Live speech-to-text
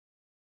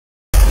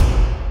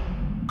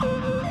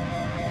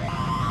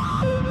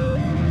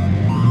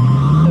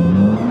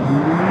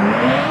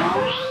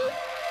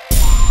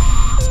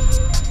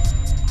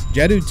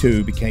Jadoo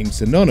 2 became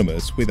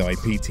synonymous with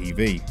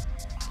IPTV.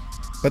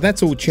 But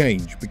that's all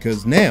changed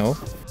because now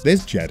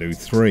there's Jadoo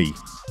 3.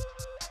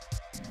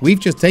 We've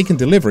just taken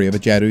delivery of a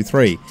Jadoo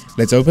 3.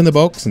 Let's open the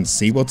box and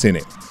see what's in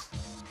it.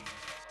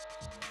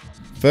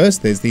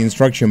 First, there's the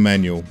instruction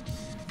manual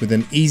with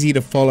an easy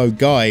to follow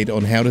guide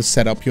on how to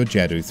set up your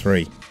Jadoo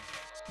 3.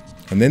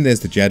 And then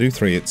there's the Jadoo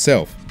 3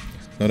 itself.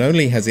 Not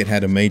only has it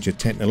had a major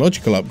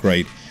technological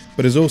upgrade,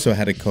 but has also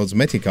had a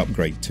cosmetic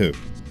upgrade too.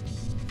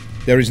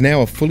 There is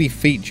now a fully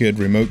featured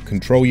remote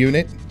control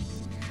unit,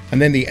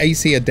 and then the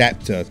AC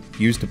adapter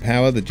used to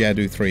power the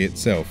Jadoo 3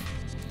 itself.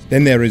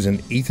 Then there is an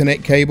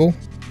Ethernet cable,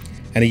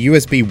 and a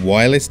USB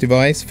wireless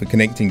device for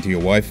connecting to your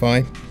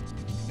Wi-Fi.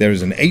 There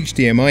is an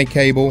HDMI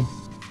cable,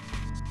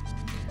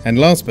 and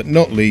last but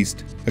not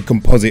least, a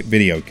composite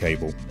video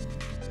cable.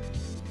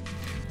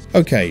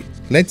 Okay,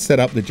 let's set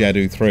up the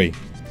Jadoo 3.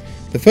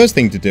 The first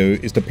thing to do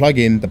is to plug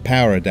in the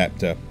power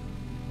adapter.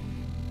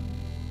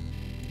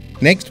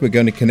 Next, we're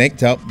going to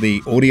connect up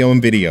the audio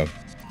and video.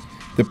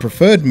 The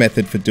preferred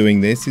method for doing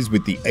this is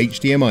with the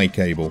HDMI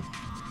cable.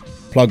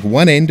 Plug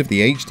one end of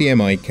the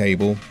HDMI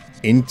cable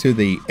into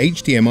the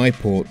HDMI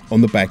port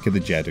on the back of the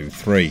Jadoo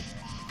 3.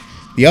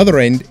 The other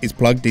end is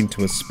plugged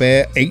into a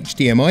spare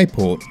HDMI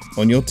port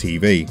on your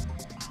TV.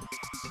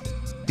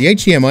 The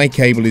HDMI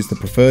cable is the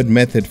preferred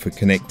method for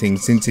connecting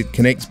since it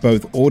connects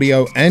both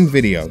audio and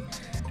video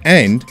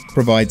and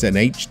provides an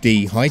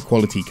HD high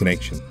quality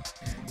connection.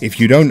 If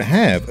you don't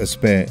have a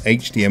spare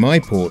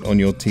HDMI port on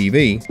your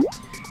TV,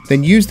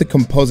 then use the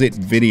composite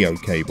video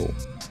cable.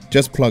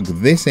 Just plug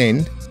this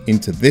end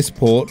into this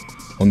port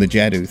on the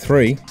Jadoo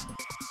 3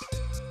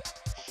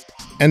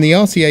 and the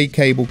RCA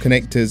cable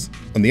connectors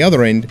on the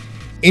other end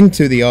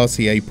into the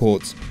RCA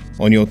ports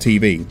on your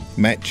TV,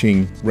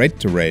 matching red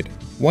to red,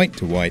 white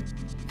to white,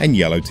 and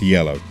yellow to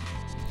yellow.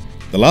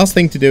 The last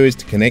thing to do is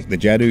to connect the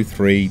Jadoo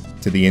 3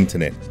 to the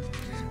internet.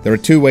 There are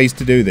two ways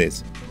to do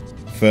this.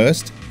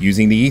 First,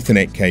 using the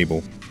Ethernet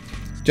cable.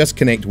 Just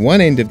connect one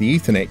end of the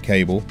Ethernet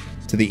cable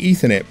to the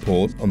Ethernet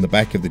port on the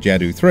back of the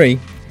Jadoo 3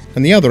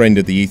 and the other end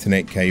of the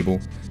Ethernet cable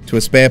to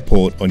a spare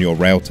port on your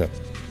router.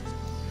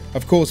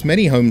 Of course,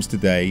 many homes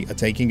today are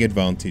taking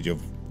advantage of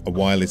a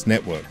wireless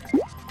network.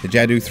 The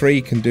Jadoo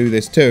 3 can do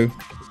this too.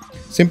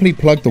 Simply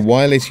plug the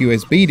wireless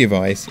USB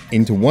device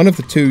into one of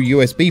the two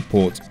USB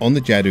ports on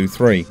the Jadoo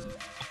 3.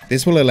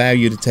 This will allow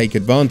you to take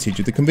advantage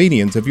of the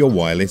convenience of your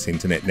wireless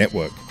internet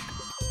network.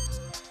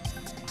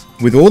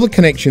 With all the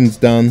connections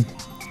done,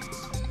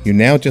 you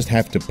now just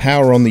have to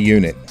power on the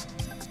unit,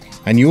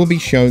 and you will be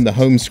shown the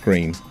home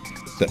screen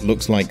that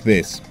looks like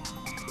this.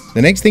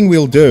 The next thing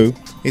we'll do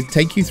is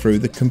take you through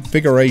the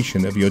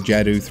configuration of your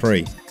Jadoo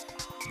 3,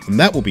 and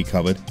that will be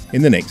covered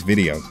in the next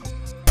video.